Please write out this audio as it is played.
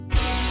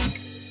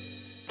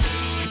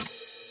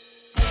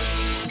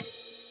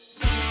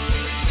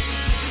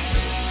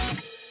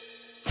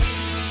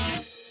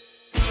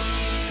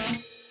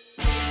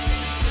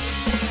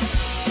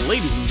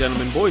Ladies and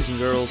gentlemen, boys and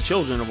girls,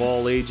 children of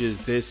all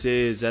ages, this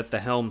is At the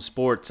Helm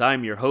Sports.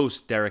 I'm your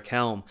host, Derek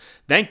Helm.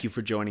 Thank you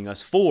for joining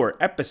us for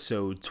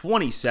episode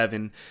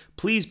 27.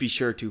 Please be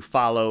sure to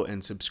follow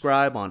and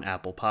subscribe on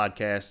Apple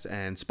Podcasts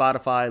and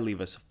Spotify. Leave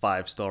us a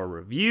 5-star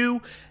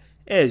review.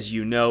 As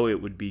you know, it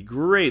would be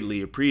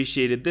greatly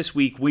appreciated. This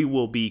week, we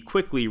will be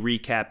quickly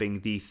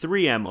recapping the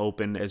 3M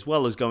Open, as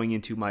well as going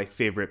into my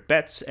favorite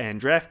bets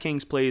and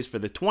Draftkings plays for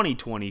the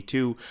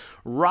 2022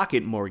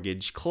 Rocket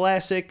Mortgage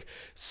Classic.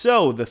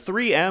 So, the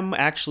 3M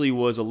actually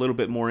was a little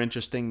bit more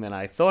interesting than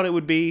I thought it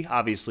would be.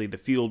 Obviously, the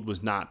field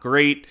was not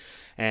great,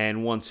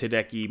 and once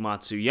Hideki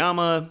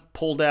Matsuyama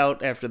pulled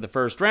out after the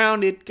first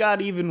round, it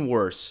got even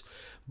worse.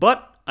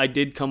 But I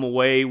did come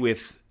away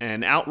with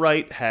an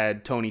outright,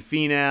 had Tony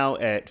Finau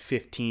at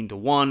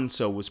 15-1,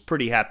 so was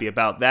pretty happy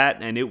about that,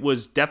 and it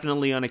was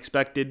definitely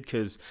unexpected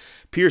because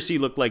Piercy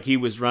looked like he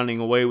was running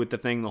away with the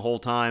thing the whole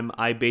time.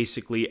 I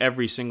basically,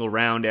 every single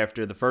round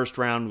after the first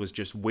round, was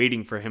just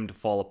waiting for him to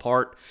fall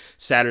apart.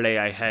 Saturday,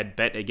 I had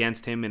bet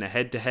against him in a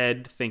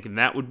head-to-head, thinking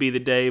that would be the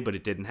day, but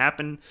it didn't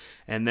happen.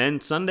 And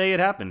then Sunday, it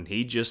happened.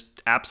 He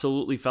just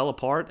absolutely fell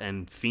apart,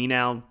 and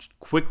Finau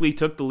quickly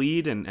took the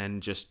lead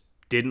and just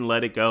didn't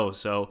let it go.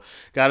 So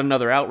got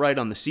another outright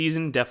on the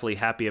season. Definitely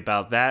happy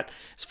about that.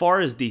 As far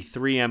as the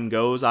 3M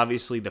goes,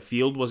 obviously the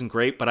field wasn't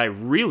great, but I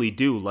really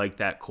do like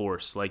that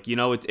course. Like, you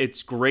know,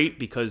 it's great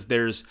because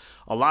there's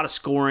a lot of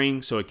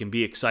scoring, so it can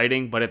be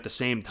exciting, but at the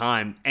same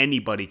time,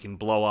 anybody can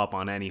blow up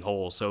on any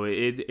hole. So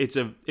it's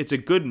a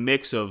good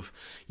mix of,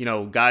 you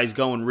know, guys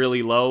going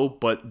really low,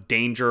 but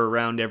danger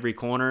around every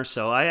corner.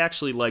 So I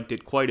actually liked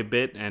it quite a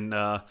bit, and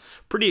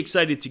pretty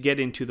excited to get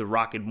into the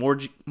Rocket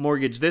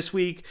Mortgage this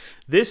week.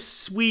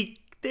 This week,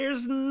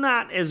 there's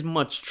not as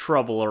much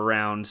trouble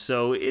around,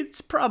 so it's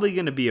probably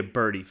going to be a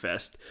birdie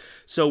fest.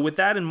 So with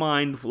that in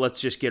mind,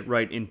 let's just get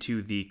right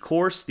into the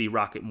course, the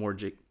Rocket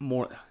Mortgage.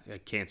 I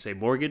can't say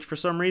mortgage for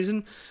some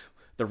reason.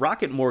 The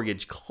Rocket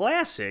Mortgage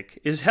Classic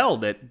is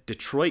held at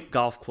Detroit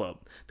Golf Club.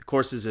 The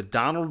course is a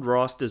Donald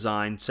Ross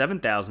designed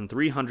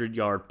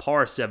 7,300-yard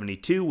par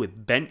 72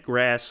 with bent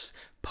grass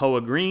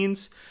POA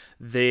greens.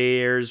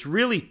 There's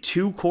really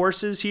two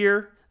courses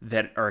here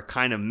that are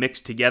kind of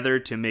mixed together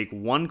to make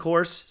one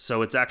course,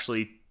 so it's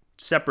actually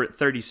separate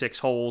 36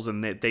 holes,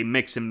 and they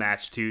mix and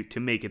match to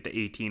make it the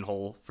 18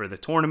 hole for the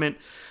tournament.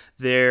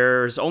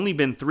 There's only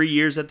been 3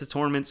 years at the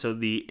tournament, so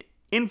the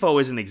info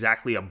isn't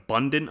exactly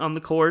abundant on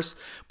the course,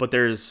 but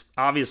there's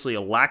obviously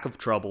a lack of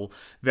trouble.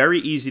 Very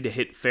easy to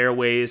hit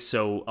fairways,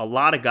 so a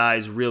lot of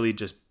guys really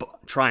just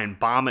try and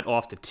bomb it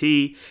off the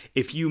tee.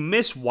 If you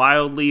miss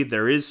wildly,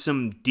 there is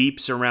some deep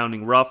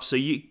surrounding rough, so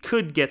you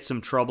could get some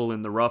trouble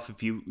in the rough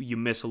if you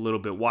miss a little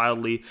bit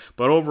wildly.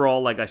 But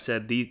overall, like I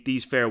said,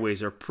 these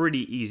fairways are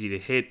pretty easy to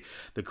hit.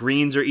 The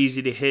greens are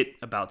easy to hit,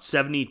 about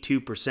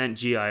 72%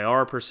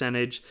 GIR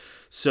percentage.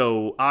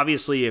 So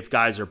obviously, if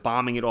guys are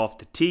bombing it off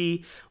the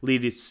tee,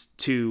 leads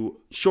to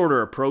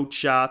shorter approach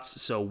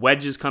shots. So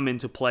wedges come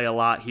into play a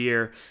lot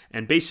here.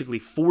 And basically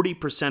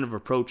 40% of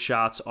approach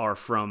shots are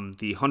from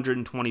the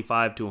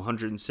 125 to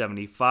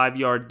 175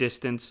 yard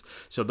distance.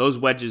 So those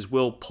wedges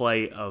will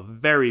play a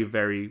very,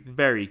 very,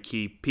 very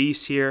key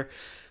piece here.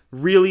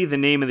 Really, the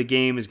name of the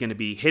game is going to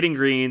be hitting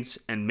greens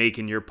and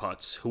making your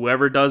putts.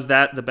 Whoever does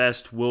that the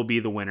best will be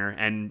the winner.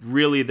 And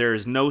really, there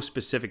is no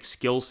specific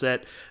skill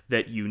set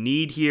that you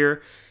need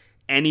here.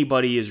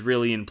 Anybody is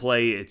really in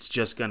play. It's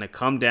just going to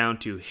come down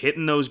to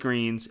hitting those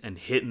greens and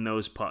hitting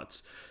those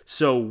putts.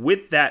 So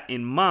with that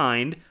in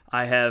mind,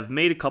 I have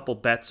made a couple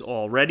bets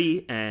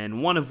already,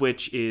 and one of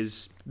which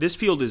is this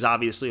field is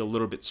obviously a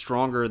little bit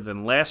stronger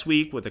than last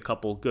week with a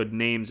couple good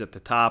names at the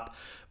top.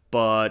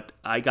 But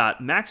I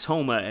got Max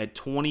Homa at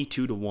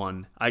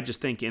 22-1. I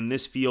just think in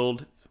this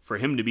field, for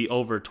him to be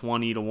over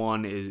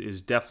 20-1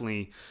 is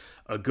definitely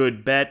a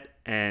good bet,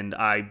 and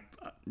I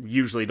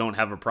usually don't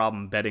have a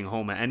problem betting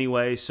Homa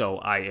anyway, so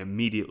I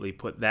immediately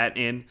put that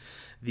in.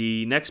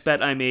 The next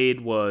bet I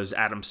made was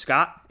Adam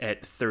Scott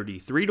at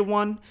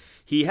 33-1.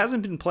 He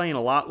hasn't been playing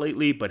a lot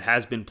lately, but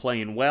has been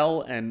playing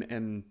well,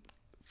 and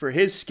for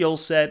his skill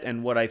set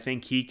and what I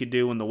think he could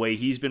do and the way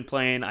he's been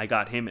playing, I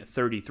got him at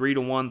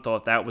 33-1.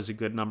 Thought that was a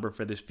good number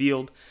for this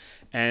field.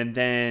 And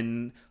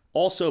then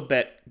also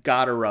bet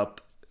Gotterup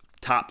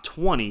top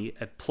 20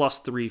 at plus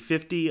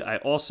 350. I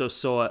also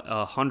saw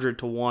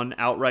 100-1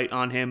 outright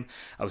on him.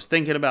 I was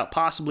thinking about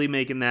possibly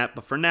making that,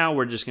 but for now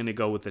we're just going to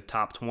go with the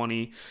top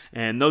 20.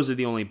 And those are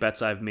the only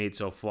bets I've made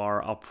so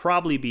far. I'll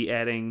probably be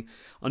adding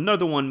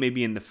another one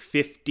maybe in the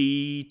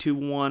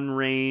 50-1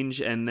 range,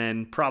 and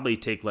then probably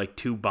take like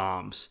 2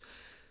 bombs.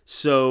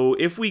 So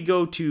if we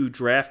go to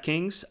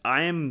DraftKings,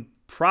 I am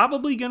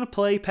probably going to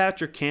play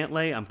Patrick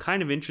Cantlay. I'm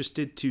kind of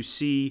interested to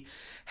see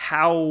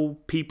how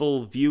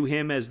people view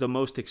him as the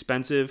most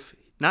expensive.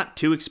 Not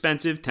too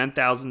expensive.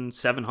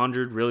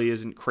 $10,700 really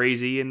isn't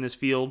crazy in this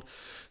field.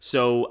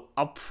 So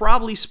I'll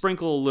probably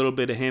sprinkle a little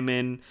bit of him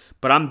in,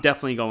 but I'm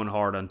definitely going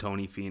hard on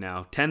Tony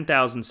Finau.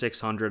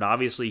 10,600.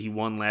 Obviously, he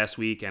won last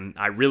week, and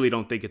I really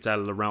don't think it's out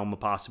of the realm of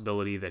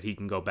possibility that he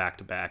can go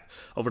back-to-back.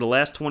 Over the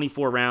last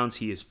 24 rounds,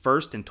 he is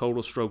first in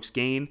total strokes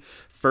gained,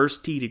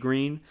 first tee to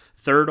green,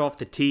 third off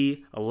the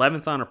tee,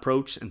 11th on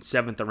approach, and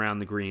 7th around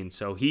the green.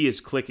 So he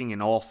is clicking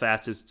in all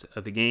facets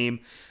of the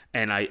game,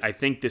 and I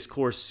think this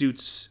course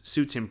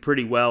suits him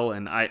pretty well,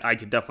 and I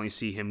could definitely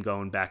see him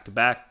going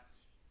back-to-back.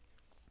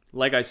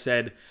 Like I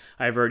said,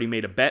 I've already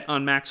made a bet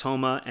on Max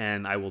Homa,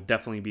 and I will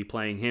definitely be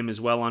playing him as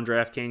well on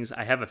DraftKings.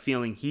 I have a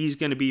feeling he's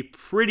going to be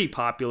pretty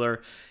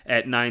popular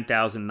at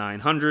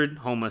 9,900.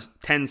 Homa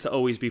tends to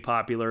always be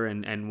popular,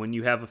 and when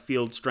you have a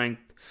field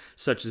strength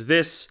such as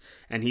this,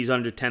 and he's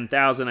under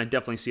 10,000, I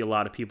definitely see a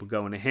lot of people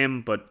going to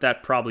him, but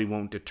that probably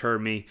won't deter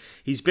me.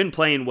 He's been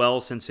playing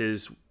well since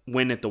his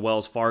win at the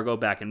Wells Fargo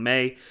back in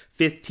May.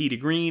 5th tee to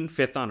green,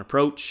 5th on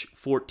approach,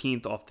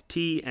 14th off the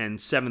tee, and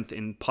 7th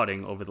in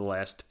putting over the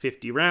last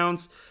 50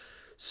 rounds.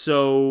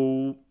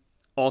 So,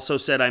 also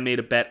said I made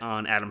a bet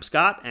on Adam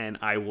Scott, and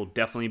I will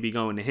definitely be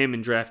going to him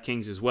in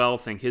DraftKings as well.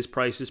 Think his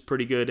price is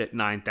pretty good at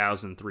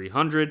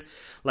 9,300.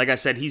 Like I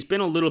said, he's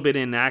been a little bit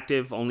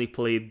inactive, only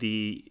played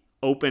the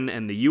Open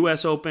and the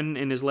U.S. Open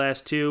in his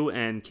last two,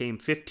 and came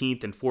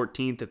 15th and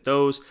 14th at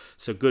those,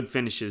 so good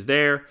finishes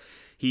there.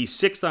 He's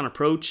 6th on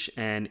approach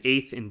and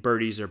 8th in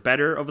birdies or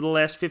better over the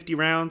last 50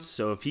 rounds,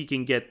 so if he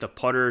can get the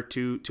putter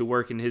to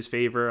work in his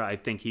favor, I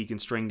think he can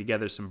string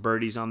together some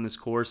birdies on this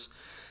course.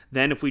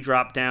 Then if we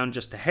drop down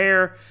just a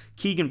hair,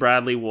 Keegan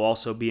Bradley will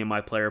also be in my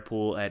player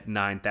pool at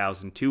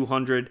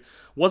 9,200.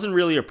 Wasn't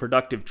really a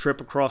productive trip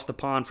across the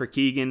pond for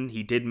Keegan.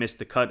 He did miss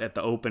the cut at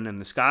the Open and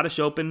the Scottish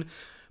Open,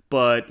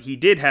 but he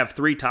did have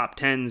 3 top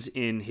 10s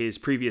in his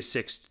previous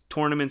 6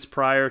 tournaments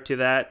prior to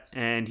that,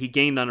 and he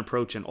gained on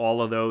approach in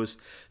all of those.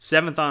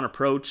 7th on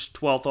approach,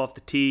 12th off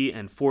the tee,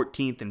 and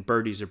 14th in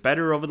birdies or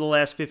better over the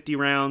last 50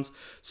 rounds.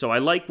 So I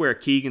like where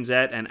Keegan's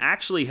at, and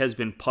actually has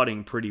been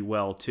putting pretty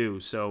well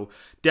too. So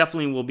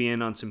definitely will be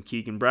in on some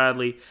Keegan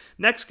Bradley.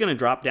 Next, going to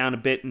drop down a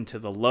bit into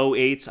the low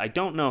 8s. I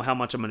don't know how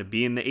much I'm going to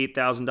be in the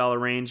 $8,000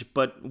 range,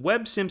 but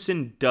Webb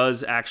Simpson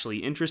does actually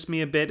interest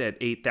me a bit at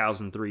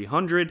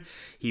 8,300.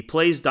 He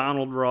plays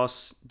Donald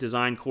Ross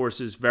design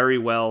courses very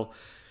well.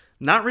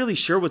 Not really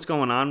sure what's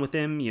going on with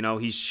him. You know,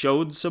 he's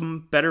showed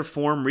some better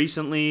form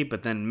recently,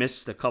 but then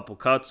missed a couple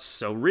cuts,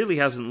 so really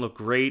hasn't looked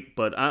great,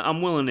 but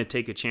I'm willing to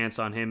take a chance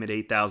on him at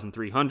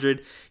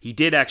 8,300. He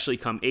did actually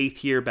come 8th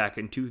here back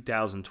in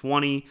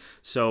 2020,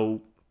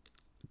 so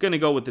going to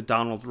go with the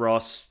Donald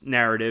Ross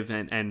narrative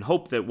and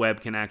hope that Webb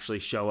can actually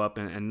show up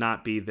and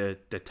not be the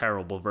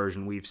terrible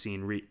version we've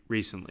seen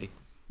recently.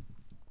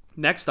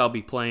 Next, I'll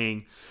be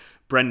playing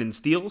Brendan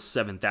Steele,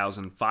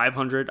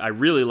 7,500. I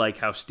really like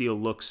how Steele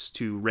looks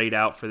to rate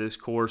out for this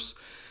course.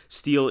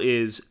 Steele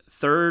is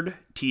 3rd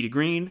tee to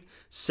green,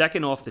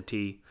 2nd off the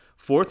tee,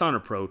 4th on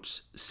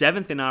approach,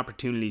 7th in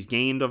opportunities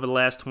gained over the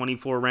last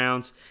 24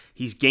 rounds.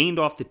 He's gained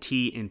off the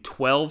tee in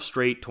 12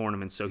 straight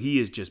tournaments, so he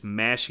is just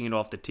mashing it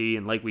off the tee.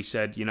 And like we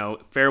said, you know,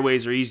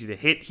 fairways are easy to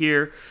hit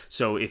here,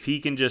 so if he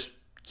can just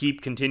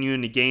keep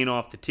continuing to gain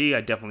off the tee,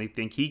 I definitely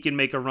think he can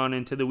make a run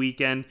into the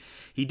weekend.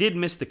 He did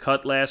miss the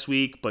cut last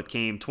week, but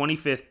came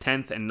 25th,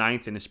 10th, and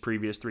 9th in his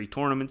previous 3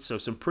 tournaments, so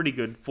some pretty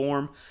good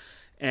form.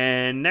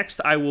 And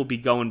next, I will be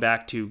going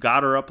back to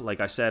Goddard. Like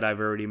I said,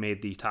 I've already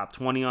made the top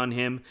 20 on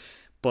him,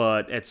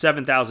 but at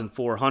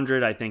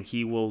 7,400, I think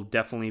he will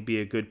definitely be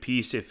a good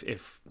piece.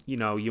 If you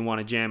know, you want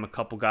to jam a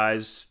couple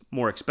guys,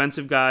 more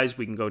expensive guys,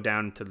 we can go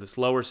down to this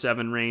lower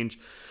 7 range.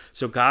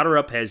 So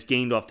Goddard has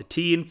gained off the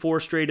tee in 4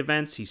 straight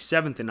events. He's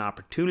 7th in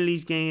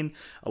opportunities gained,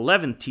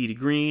 11th tee to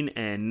green,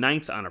 and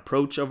 9th on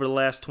approach over the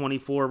last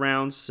 24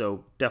 rounds.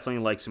 So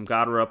definitely like some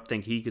Goddard.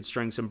 Think he could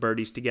string some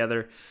birdies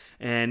together.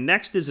 And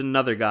next is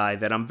another guy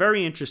that I'm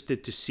very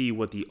interested to see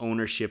what the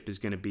ownership is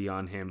going to be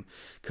on him,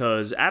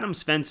 because Adam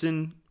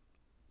Svensson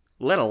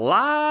let a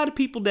lot of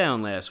people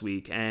down last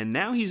week, and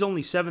now he's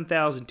only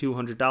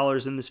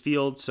 $7,200 in this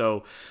field.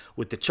 So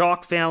with the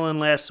chalk failing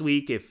last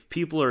week, if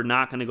people are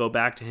not going to go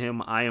back to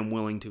him, I am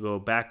willing to go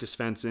back to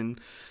Svensson.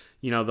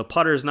 You know, the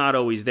putter's not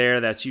always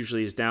there. That's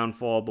usually his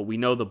downfall, but we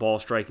know the ball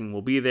striking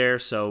will be there.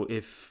 So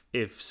if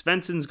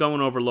Svensson's going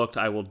overlooked,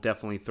 I will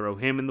definitely throw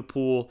him in the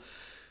pool.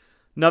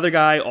 Another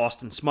guy,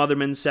 Austin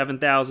Smotherman,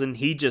 7,000.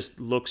 He just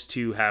looks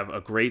to have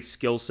a great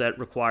skill set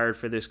required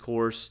for this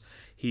course.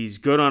 He's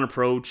good on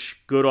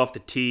approach, good off the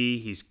tee.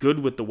 He's good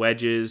with the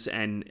wedges,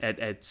 and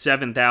at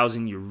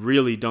 7,000, you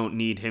really don't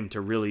need him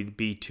to really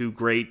be too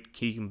great.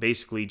 He can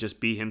basically just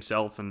be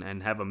himself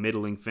and have a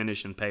middling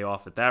finish and pay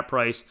off at that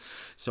price.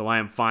 So I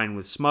am fine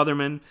with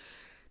Smotherman.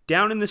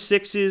 Down in the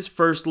 6s,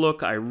 first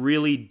look, I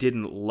really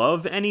didn't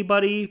love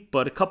anybody,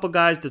 but a couple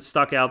guys that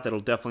stuck out that'll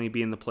definitely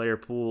be in the player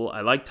pool.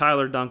 I like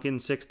Tyler Duncan,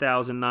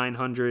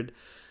 6,900.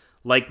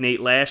 Like Nate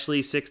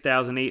Lashley,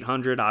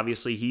 6,800.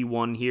 Obviously, he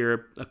won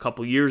here a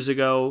couple years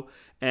ago.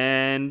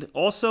 And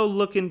also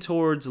looking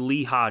towards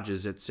Lee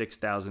Hodges at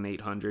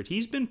 6,800.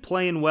 He's been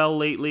playing well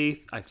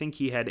lately. I think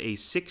he had a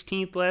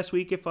 16th last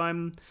week, if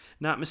I'm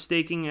not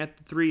mistaken, at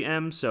the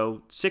 3M.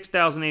 So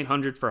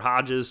 6,800 for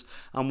Hodges.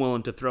 I'm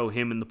willing to throw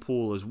him in the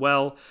pool as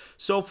well.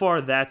 So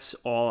far, that's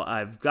all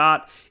I've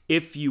got.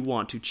 If you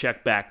want to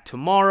check back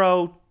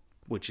tomorrow,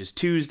 which is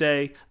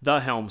Tuesday,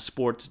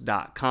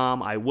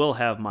 thehelmsports.com. I will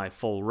have my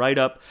full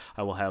write-up.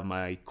 I will have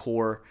my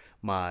core,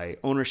 my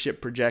ownership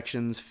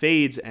projections,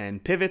 fades,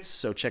 and pivots,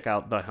 so check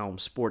out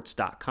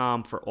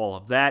thehelmsports.com for all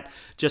of that.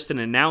 Just an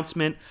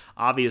announcement,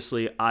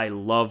 obviously I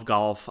love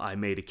golf. I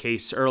made a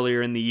case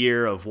earlier in the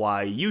year of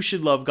why you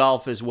should love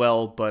golf as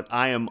well, but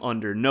I am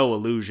under no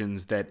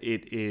illusions that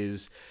it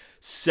is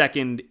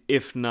second,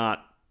 if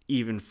not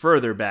even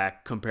further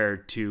back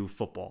compared to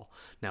football.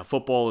 Now,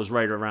 football is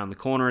right around the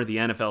corner. The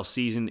NFL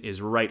season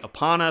is right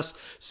upon us.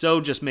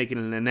 So just making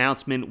an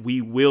announcement, we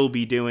will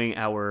be doing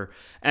our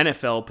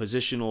NFL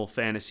positional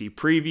fantasy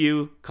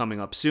preview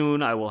coming up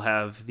soon. I will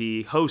have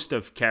the host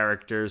of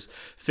characters,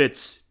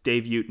 Fitz,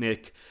 Dave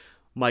Utnick,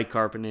 Mike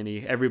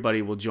Carpinini.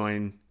 Everybody will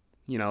join,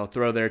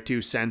 throw their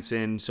 2 cents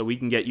in so we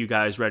can get you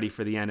guys ready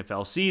for the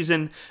NFL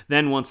season.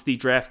 Then once the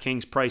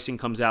Draftkings pricing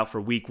comes out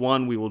for week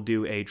 1, we will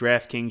do a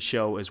Draftkings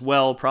show as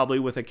well, probably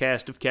with a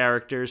cast of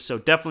characters. So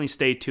definitely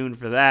stay tuned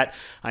for that.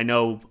 I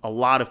know a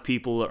lot of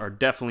people are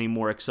definitely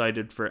more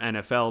excited for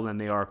NFL than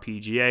they are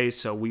PGA,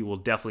 so we will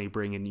definitely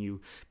bring in you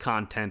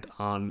content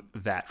on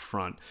that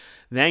front.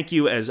 Thank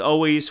you as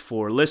always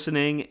for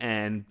listening,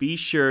 and be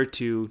sure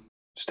to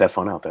just have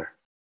fun out there.